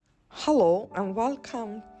Hello and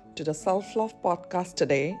welcome to the Self Love Podcast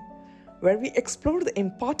today, where we explore the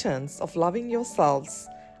importance of loving yourselves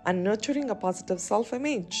and nurturing a positive self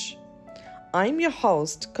image. I'm your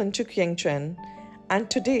host, Kunchu Kyengchen, and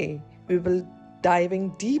today we will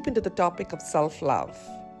diving deep into the topic of self love.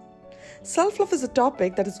 Self love is a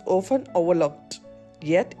topic that is often overlooked,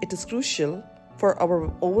 yet it is crucial for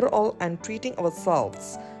our overall and treating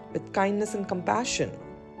ourselves with kindness and compassion.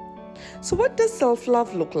 So, what does self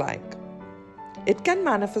love look like? It can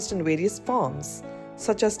manifest in various forms,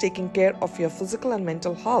 such as taking care of your physical and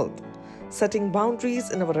mental health, setting boundaries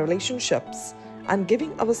in our relationships, and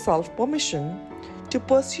giving ourselves permission to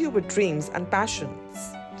pursue our dreams and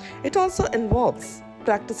passions. It also involves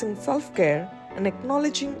practicing self care and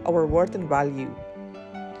acknowledging our worth and value.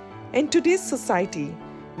 In today's society,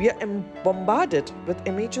 we are bombarded with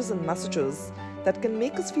images and messages that can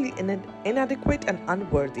make us feel inadequate and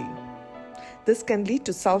unworthy. This can lead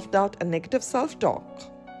to self-doubt and negative self-talk.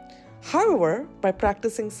 However, by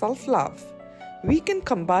practicing self-love, we can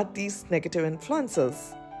combat these negative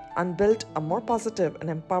influences and build a more positive and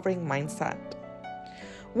empowering mindset.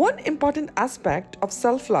 One important aspect of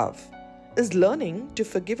self-love is learning to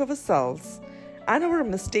forgive ourselves and our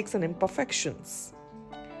mistakes and imperfections.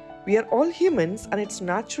 We are all humans and it's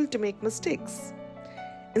natural to make mistakes.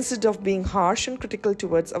 Instead of being harsh and critical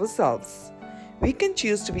towards ourselves, we can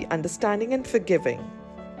choose to be understanding and forgiving.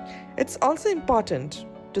 It's also important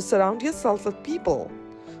to surround yourself with people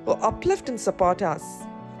who uplift and support us,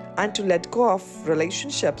 and to let go of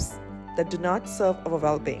relationships that do not serve our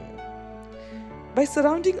well-being. By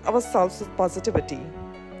surrounding ourselves with positivity,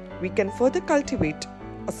 we can further cultivate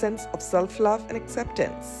a sense of self-love and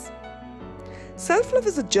acceptance. Self-love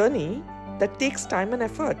is a journey that takes time and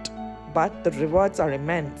effort, but the rewards are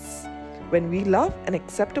immense. When we love and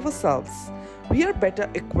accept ourselves, we are better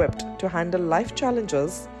equipped to handle life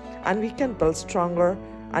challenges, and we can build stronger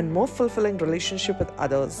and more fulfilling relationships with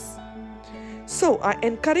others. So I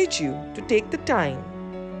encourage you to take the time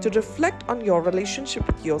to reflect on your relationship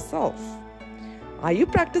with yourself. Are you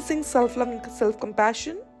practicing self-love and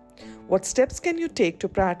self-compassion? What steps can you take to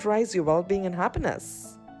prioritize your well-being and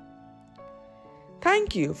happiness?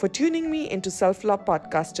 Thank you for tuning me into Self-Love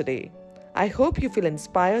Podcast today. I hope you feel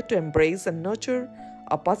inspired to embrace and nurture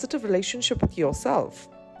a positive relationship with yourself.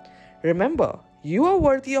 Remember, you are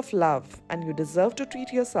worthy of love and you deserve to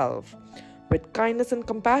treat yourself with kindness and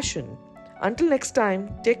compassion. Until next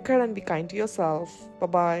time, take care and be kind to yourself.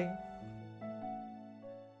 Bye-bye.